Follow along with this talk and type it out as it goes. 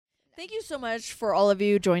Thank you so much for all of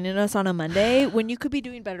you joining us on a Monday when you could be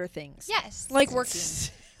doing better things. Yes. Like working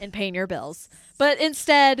and paying your bills. But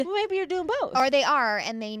instead... Well, maybe you're doing both. Or they are,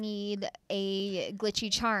 and they need a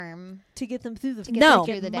glitchy charm to get them through the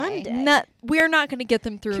through the day. Monday. We're not going to get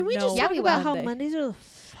them through. Can we just talk about how Mondays are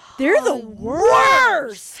They're the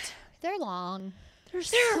worst. They're long. They're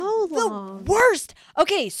so long. The worst.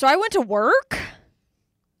 Okay, so I went to work.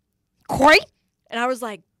 And I was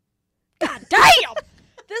like, God damn.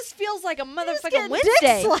 This feels like a motherfucking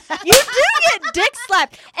Wednesday. You do get dick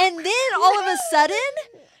slapped. And then all of a sudden,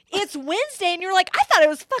 it's Wednesday, and you're like, I thought it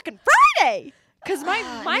was fucking Friday. Because my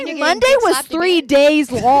Monday was 3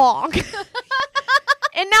 days long.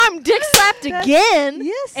 And now I'm dick slapped again.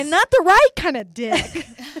 Yes. And not the right kind of dick.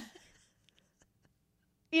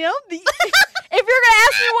 You know, if you're going to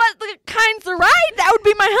ask me what the kind's the right, that would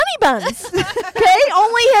be my honey buns. Okay?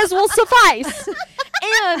 Only his will suffice.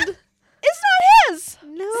 And it's not his.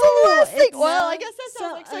 No. It's the last thing. It's Well, not. I guess that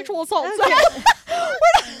sounds like sexual assault. Okay.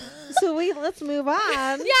 So let's move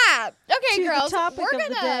on. Yeah. Okay, to girls. the topic we're of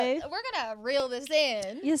the day. gonna reel this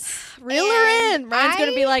in. Yes. Reel her in. Ryan's going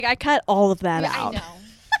to be like, I cut all of that Yeah, out. I know.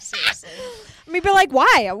 Seriously. I mean, be like,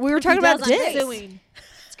 why? We were talking about dicks.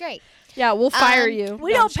 It's great. Yeah, we'll fire you.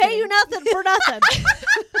 We don't pay you nothing for nothing.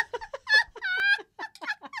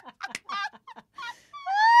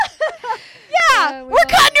 Yeah, we're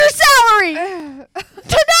cutting your salary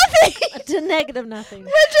to nothing. To negative nothing.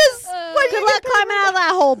 Which is Good luck climbing out of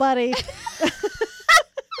that hole, buddy.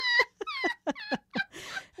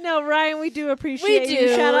 No, Ryan, we do appreciate you.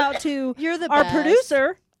 do. Shout out to You're the our best.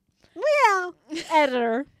 producer. Well,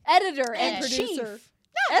 editor. Editor and And producer. chief.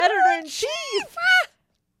 Editor-in-chief.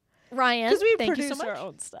 Ryan, Because we thank you produce so our much.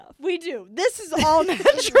 own stuff. We do. This is all This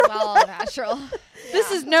is natural. all natural.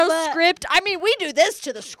 This is no But- script. I mean, we do this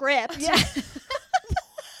to the script. Yeah.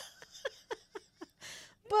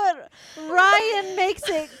 But Ryan makes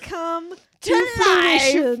it come to life.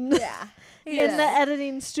 fruition Yeah. in the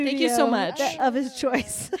editing studio. you so much. Of his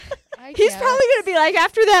choice. He's probably going to be like,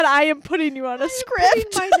 after that, I am putting you on a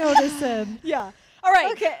script. Putting my notice in. Yeah. All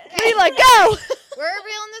right. Okay. Greenland, go. We're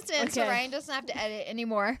reeling this in, so Okay. Ryan doesn't have to edit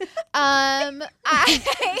anymore. I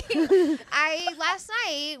last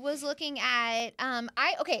night was looking at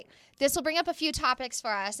this will bring up a few topics for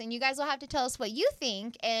us, and you guys will have to tell us what you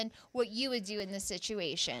think and what you would do in this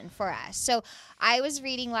situation for us. So I was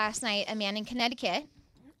reading last night, a man in Connecticut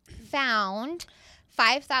found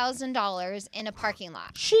 $5,000 in a parking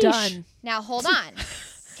lot. Done. Now hold on.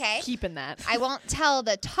 Okay. Keeping that. I won't tell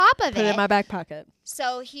the top of Put it in my back pocket.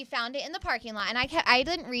 So he found it in the parking lot, and I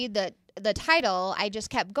didn't read the title. I just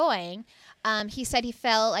kept going. He said he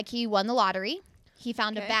felt like he won the lottery. He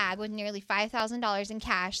found a bag with nearly $5,000 in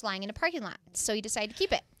cash lying in a parking lot, so he decided to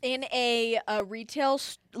keep it. In a retail,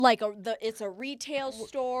 it's a retail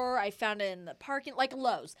store. I found it in the parking, like a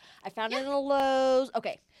Lowe's. I found it in a Lowe's.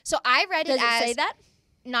 Okay. So I read Does it it as say that?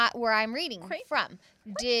 not where I'm reading Great. from.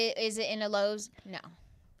 Is it in a Lowe's? No.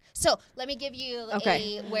 So let me give you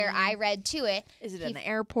where I read to it. Is it in the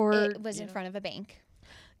airport? It was in front of a bank.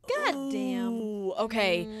 God damn. Ooh,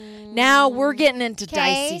 okay. Now we're getting into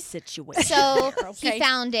Okay. dicey situations. So Okay. he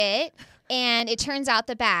found it, and it turns out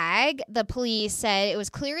the bag, the police said it was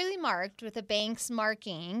clearly marked with the bank's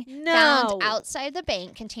marking. No. Found outside the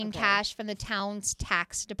bank contained Okay. cash from the town's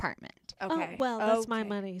tax department. Okay. Oh, well, that's my Okay.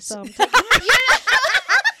 money, so I'm taking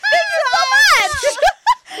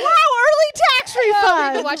Wow, early tax We've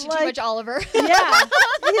refund. been watching too much Oliver. Yeah. Yeah.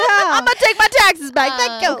 I'm gonna take my taxes back.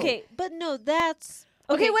 Thank you. Okay, but no, that's...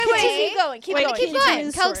 Okay, wait. continue. Keep going. Keep Wait, going. keep Continue going.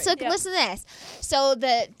 the So story. listen to this. So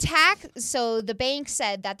the bank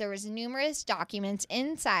said that there was numerous documents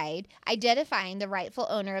inside identifying the rightful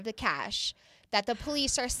owner of the cash that the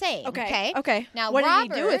police are saying. Okay. Okay. Now, what did he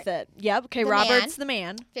do Robert, with it? Yep. Okay. the Robert's the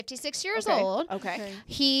man. 56 years Okay. old. Okay.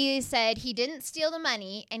 He said he didn't steal the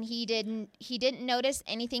money, and he didn't notice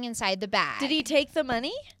anything inside the bag. Did he take the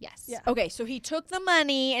money? Yes. Yeah. Okay. So he took the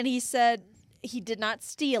money and he said he did not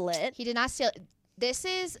steal it. He did not steal.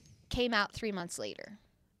 Came out 3 months later.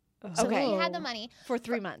 So Okay. he had the money For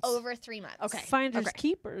 3 months. over 3 months. Okay. Finders Okay.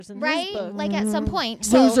 keepers in his Right? book. Like at some point.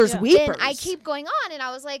 So Losers, Yeah. weepers. then I keep going on, and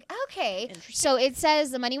I was like, okay. Interesting. So it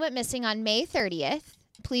says the money went missing on May 30th.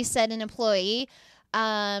 Police said an employee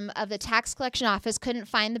of the tax collection office couldn't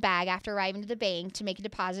find the bag after arriving to the bank to make a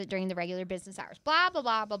deposit during the regular business hours. Blah, blah,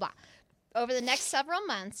 blah, blah, blah. Over the next several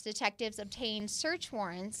months, detectives obtained search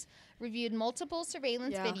warrants, reviewed multiple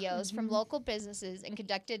surveillance videos from local businesses, and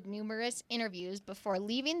conducted numerous interviews before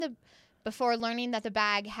learning that the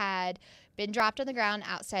bag had been dropped on the ground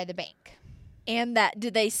outside the bank. And that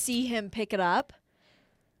did they see him pick it up?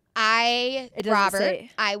 It doesn't Robert,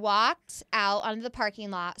 say. I walked out onto the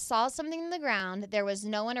parking lot, saw something on the ground. There was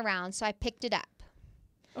no one around, so I picked it up.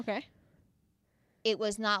 Okay. It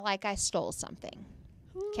was not like I stole something.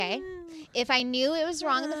 Okay? If I knew it was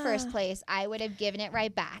wrong in the first place, I would have given it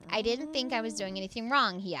right back. I didn't think I was doing anything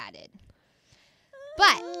wrong, he added.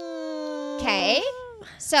 But, okay.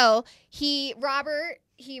 So, Robert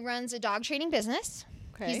runs a dog training business.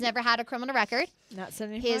 Okay. He's never had a criminal record. Not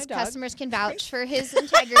sending His my dog. customers can vouch for his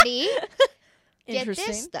integrity. Get this,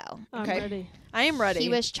 Interesting. though. I'm Okay. ready. I am ready. He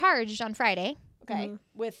was charged on Friday. okay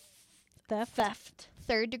with theft.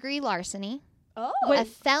 Third-degree larceny. Oh. A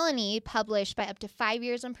felony published by up to 5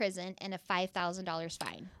 years in prison and a $5,000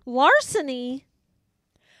 fine. Larceny.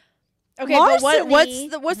 Okay, but Larceny?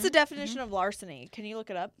 what's the definition of larceny? Can you look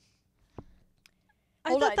it up? I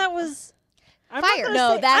Hold thought on. that was I'm Fire. not No,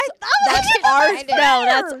 gonna say- that's I did.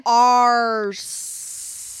 that's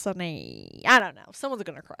arsony. I don't know. Someone's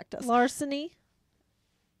gonna correct us. larceny.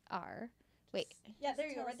 Wait. Yeah, there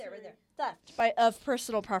you go, right there. Theft of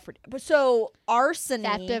personal property. But so arsony,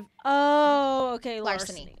 Theft of. Oh, okay.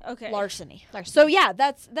 Larceny. Okay. larceny. Larceny. So yeah,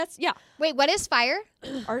 that's yeah. Wait, what is fire?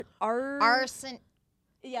 Arson.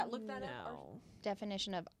 Yeah, look that up. No.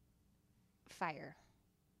 Definition of fire.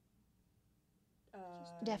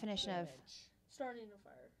 Definition of. Starting a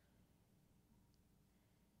fire.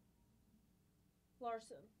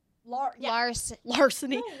 Larceny. Larceny.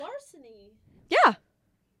 Larceny. No, larceny. Yeah.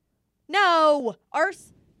 No.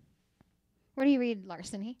 Where do you read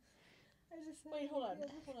larceny? Wait, hold on. You're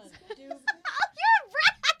right.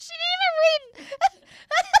 She didn't even read.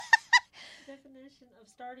 Definition of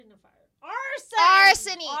starting a fire.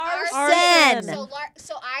 Arsony. Arson.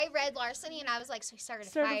 So I read larceny and I was like, so he started a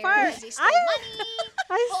Started a fire fire. because he stole I- money.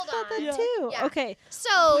 I Hold thought that on. Yeah. too. Yeah. Okay.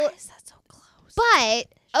 So, Is that so close?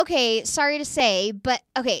 but okay, sorry to say, but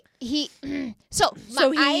okay, he. So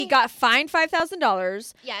he got fined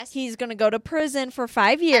 $5,000. yes. He's gonna go to prison for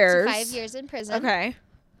 5 up to years. 5 years in prison. Okay.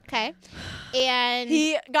 Okay. And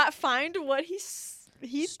He got fined what he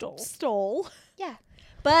stole. yeah.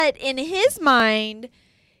 But in his mind,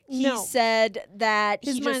 he No. said that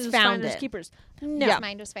His he mind just was found finders it. keepers. His No.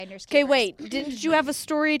 mind was finders Okay, keepers. wait. Didn't you have a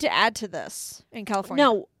story to add to this in California?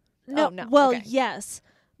 No. No. Oh, no. Well, Okay. yes,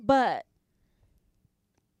 but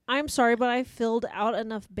I'm sorry, but I filled out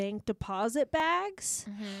enough bank deposit bags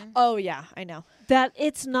Mhm. Oh yeah, I know. that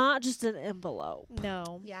it's not just an envelope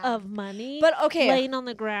No. Yeah. of money But okay. laying on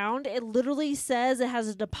the ground. It literally says it has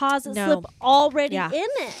a deposit No. slip already Yeah. in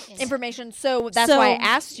it. Information. So that's why I So-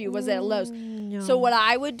 asked you, was it at Lowe's? No. So what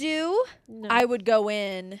I would do, No. I would go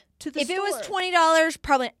in. to the If it was store. $20,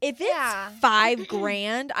 probably. If it's Yeah.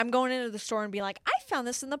 $5,000, I'm going into the store and being like, I found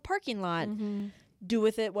this in the parking lot. Mhm. Do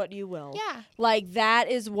with it what you will. Yeah. Like that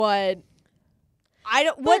is what. I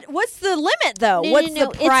don't. But- What's the limit though? No, What's no, the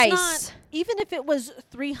it's price? not- even if it was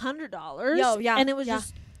 $300, Yo, yeah, and it was yeah.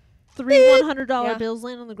 just three $100 Yeah. bills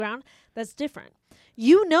laying on the ground, that's different.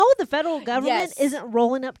 You know, the federal government Yes. isn't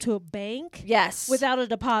rolling up to a bank Yes. without a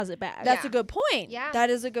deposit bag. That's Yeah. a good point. Yeah. That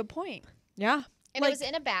is a good point. Yeah. And Like- it was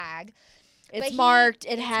in a bag. It's But marked.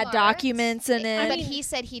 It it's had marked. documents in it. But he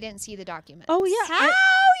said he didn't see the documents. Oh yeah, How did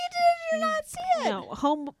you not see it? no,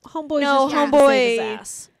 homeboy. No, just trying to save his homeboy.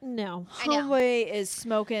 ass. No, I know. Homeboy is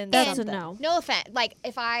smoking. that's a something. no. No offense. Like,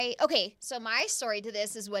 if so my story to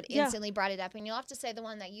this is what Yeah. instantly brought it up. And you'll have to say the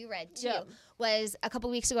one that you read too. Yeah. Was a couple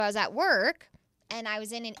weeks ago, I was at work and I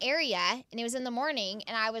was in an area and it was in the morning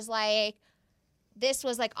and I was like, this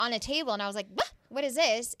was like on a table and I was like, what is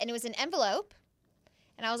this? And it was an envelope.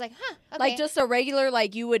 And I was like, huh, okay. Like just a regular,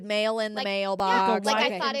 like you would mail in the Like- mailbox. Like Like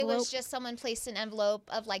Okay. I thought it Envelope. was just someone placed an envelope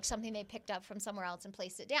of like something they picked up from somewhere else and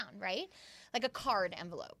placed it down, right? Like a card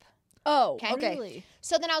envelope. Oh, Okay. okay. Really?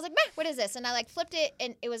 So then I was like, meh, what is this? And I like flipped it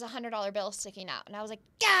and it was $100 bill sticking out. And I was like,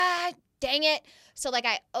 God dang it. So like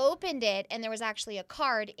I opened it and there was actually a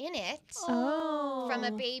card in it Oh, from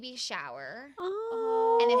a baby shower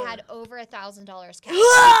Oh, and it had over $1,000 cash.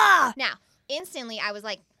 Ah! Now, instantly I was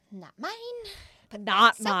like, not mine. Put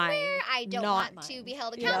Not that somewhere. mine. I don't Not want to mine. be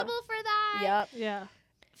held Yep. accountable for that. Yep. yeah.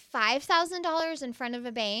 $5,000 in front of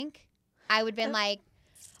a bank, I would have been like,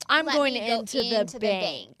 I'm let going me go into the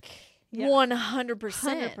bank. Yeah. 100%.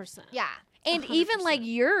 100%. yeah. And 100%. even like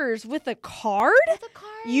yours with a card, With a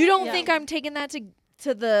card. you don't Yeah. think I'm taking that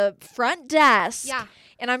to the front desk. Yeah.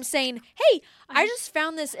 And I'm saying, hey, I just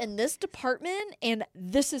found this in this department and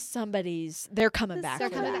this is somebody's. They're coming back. They're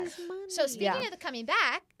for coming that. back. Money. So speaking Yeah. of the coming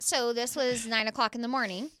back, so this was 9:00 in the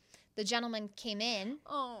morning. The gentleman came in,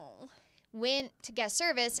 Oh. went to get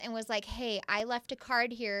service, and was like, "Hey, I left a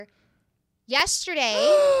card here yesterday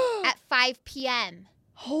at 5 p.m.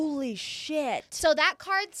 Holy shit. So that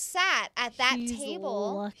card sat at that He's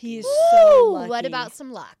table. lucky. He's so Woo! lucky. What about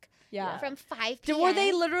some luck? Yeah. From 5 p.m. Were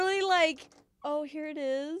they literally like, oh, here it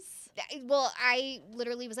is? Well, I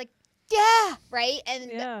literally was like, yeah, right?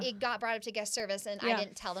 And Yeah. it got brought up to guest service, and Yeah. I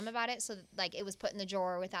didn't tell them about it. So, like, it was put in the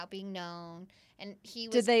drawer without being known. And he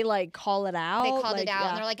was... Did they, like, call it out? They called like, it out, yeah.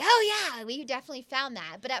 and they're like, oh, yeah, we definitely found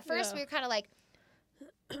that. But at first, Yeah. we were kind of like,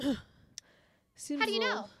 Seems how do you a know?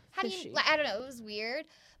 little How do you... fishy. Like, I don't know. It was weird.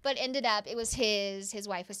 But ended up, it was his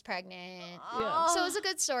wife was pregnant. Yeah. So it was a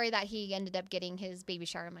good story that he ended up getting his baby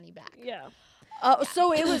shower money back. Yeah. Oh,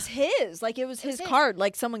 so it was his. Like, it was his his. card.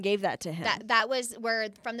 Like, someone gave that to him. That was where,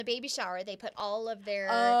 from the baby shower, they put all of their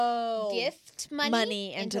gift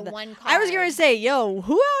money into into the one card. I was going to say, yo,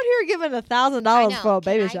 who out here giving I $1,000 know. for a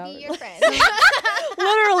baby Can shower? I be your friend?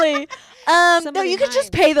 Literally. No, Somebody you could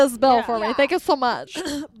just might. pay this bill Yeah. for me. Yeah. Thank you so much.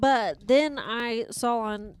 But then I saw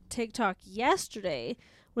on TikTok yesterday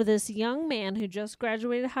where this young man who just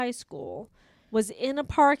graduated high school was in a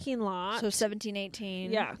parking lot. So 17,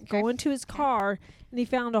 18. Yeah, going to his car, and he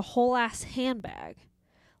found a whole ass handbag.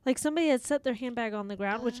 Like somebody had set their handbag on the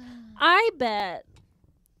ground, which I bet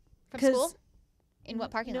From 'cause- school? In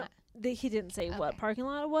what parking no, lot? he didn't say what Okay. parking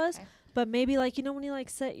lot it was, Okay. but maybe like when you like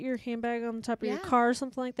set your handbag on the top of your Yeah. car or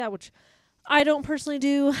something like that, which I don't personally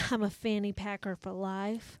do. I'm a fanny packer for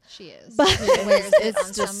life. She is. But- She wears it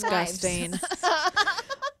It's on some lives. disgusting.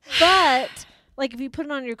 But like if you put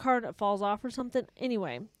it on your car and it falls off or something.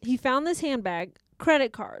 Anyway, he found this handbag,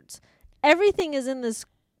 credit cards. Everything is in this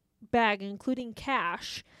bag, including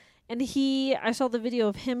cash. And I saw the video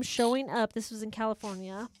of him showing up. This was in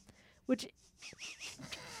California, which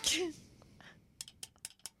Did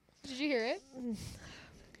you hear it? Oh,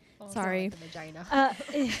 it's not Sorry. like the vagina.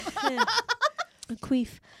 a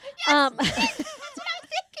queef.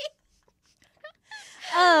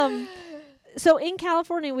 So in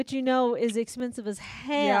California, which is expensive as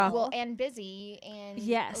hell. Yeah. Well, and busy and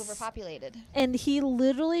Yes. overpopulated. And he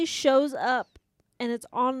literally shows up, and it's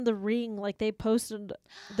on the Ring. Like they posted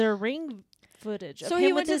their Ring footage. So of he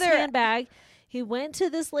him went with to his their- handbag. He went to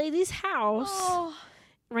this lady's house, Oh.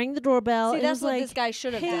 rang the doorbell, See, and that's was what like, this guy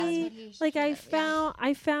should have hey, done. What he should like have, yeah.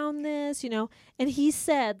 I found this, and he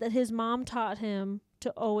said that his mom taught him to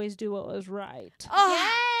always do what was right.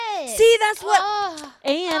 Oh. Yes. See, that's what. Oh.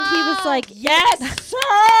 And he was Oh. like, Yes,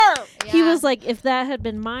 sir. he Yeah. was like, if that had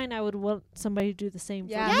been mine, I would want somebody to do the same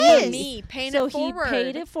Yeah, for Yes. me. Paying So it forward. he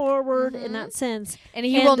paid it forward in Mhm. that sense. and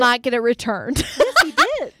he and- will not get it returned. Yes, he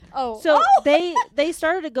did. Oh. So they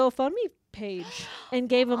started a GoFundMe page and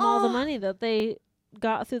gave him all the Oh. money that they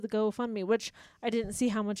got through the GoFundMe, which I didn't see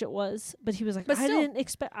how much it was, but he was like, But I still. didn't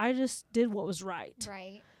expect. I just did what was right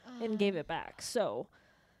Right. and gave it back. So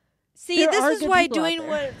See, There this are is good why people out doing there.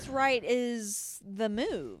 what's right is the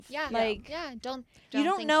move. Yeah. Like, yeah. Don't you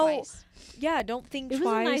don't think know- twice. yeah, don't think it was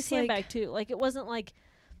twice. a nice like, handbag too. Like it wasn't like,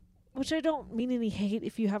 which I don't mean any hate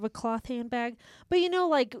if you have a cloth handbag, but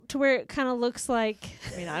like to where it kind of looks like.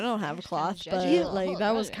 I mean, I don't have a Kinda cloth, judgy. but like Oh,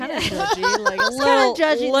 that was God. kind of Yeah. judgy. Like a It's kinda little,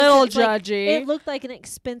 judgy in the little sense, like, judgy. It looked like an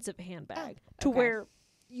expensive handbag to okay. where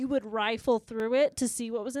you would rifle through it to see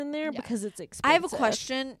what was in there Yeah. because it's expensive. I have a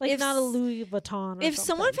question. Like if not a Louis Vuitton. Or if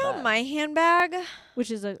someone something, found but- my handbag, which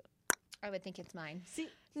is a I would think it's mine. see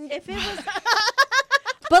if it was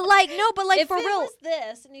but like no, but like if for it real, was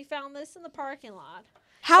this and you found this in the parking lot,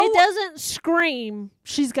 how it doesn't scream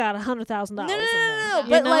she's got $100,000. no, in there. no. You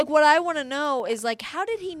But know? like, what I want to know is like, how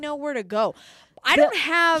did he know where to go? I But don't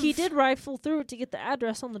have. he did rifle through it to get the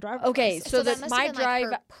address on the driver's Okay, license. so that that must my have been like her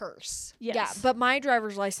drive. purse. Yes. Yeah, but my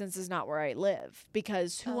driver's license is not where I live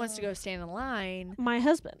because who wants to go stand in line my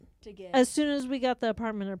husband, to get? as soon as we got the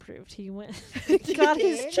apartment approved, he went got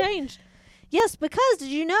his did? changed. Yes, because did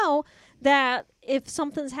you know that if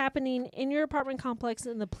something's happening in your apartment complex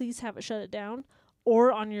and the police haven't shut it down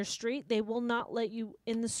or on your street, they will not let you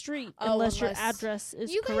in the street Oh, unless your unless- address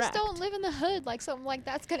is You correct. guys don't live in the hood like something like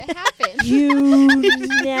that's gonna happen. You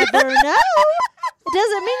never know. It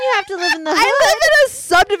doesn't mean you have to live in the hood. I live in a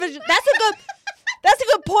subdivision. That's a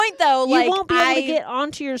good point though. You like won't be able to get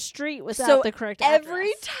onto your street without So the correct address.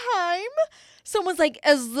 every time someone's like,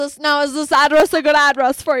 is this address a good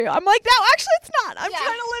address for you? I'm like, no, actually it's not. I'm Yeah.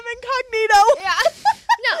 trying to live incognito. Yeah.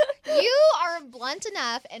 No, you are blunt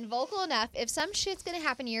enough and vocal enough. If some shit's gonna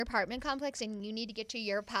happen in your apartment complex and you need to get to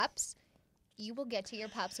your pups, you will get to your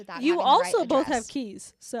pups without You having also the right both address. have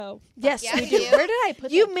keys, so Yes, Yeah, we we do. do. Where did I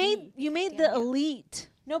put you that made key? you made Yeah, the yeah. elite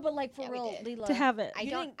No, but like for Yeah, we real, did. Leela, to have it. I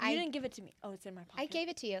You don't- didn't give it to me. Oh, it's in my pocket. I gave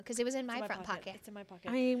it to you because it was in It's my in front pocket. It's in my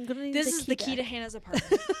pocket. I am gonna need This the is key the key to back. Hannah's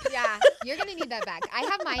apartment. Yeah, you're gonna need that back. I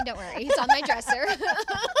have mine. Don't worry, it's on my dresser.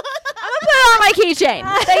 I'm put it on my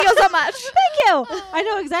keychain. Thank you so much. Thank you. I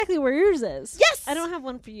know exactly where yours is. Yes. I don't have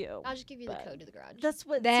one for you. I'll just give you the But code to the garage. That's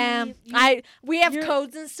what. Damn. see, We have you're-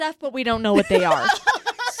 codes and stuff, but we don't know what they are.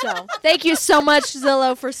 So thank you so much,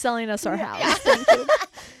 Zillow, for selling us our house. Thank you.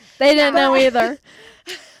 They didn't know either.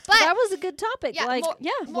 But that was a good topic. yeah, like,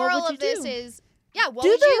 moral what would of you this do? is, what Do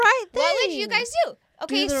would the you right What would you thing. guys do?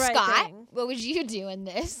 Okay, the right Scott, thing. what would you do in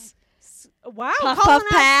this? Wow. Puff, calling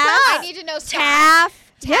puff, out pass. I Scott. need to know Scott.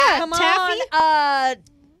 Taff. Yeah, Come Taffy. on.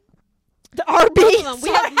 The Both of them. Arby's. We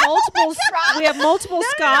have multiple. We have multiple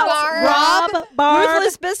Scotts. Barb. Rob, Barb.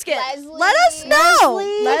 Ruthless Biscuit. Leslie. Let us know.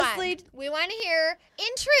 Leslie. Leslie. We want to hear in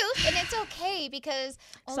truth, and it's okay because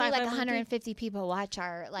only Sci-fi like monkey. 150 people watch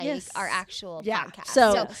our Yes. our actual Yeah. podcast.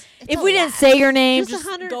 So, it's If a we didn't lot. say your name, Just just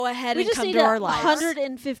 100 go ahead We and just come need to our lives.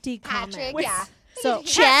 150 Patrick, comments. yeah. So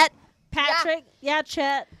Chet, Patrick, yeah,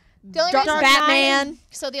 Chet. The only Dark reason Batman.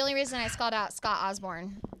 So the only reason I called out Scott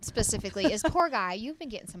Osborne specifically is poor guy. You've been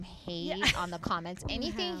getting some hate on the comments.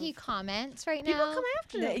 Anything have. he comments right People now come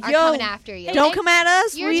after Th- them. are Yo, coming after you. Don't And come at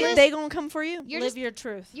us. you're just- They gonna come for you. You're Live just your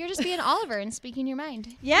truth. you're just being Oliver and speaking your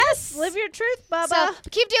mind. Yes, live your truth, Bubba. So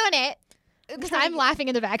keep doing it because I'm laughing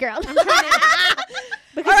in the background.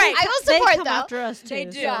 Because All right. I will they support come though. after us too. They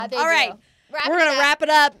do. Yeah, they All do. right. Wrap We're it gonna up. wrap it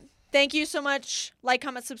up. Thank you so much. Like,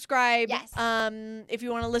 comment, subscribe. Yes. If you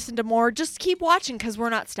want to listen to more, just keep watching because we're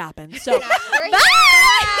not stopping. So, Bye.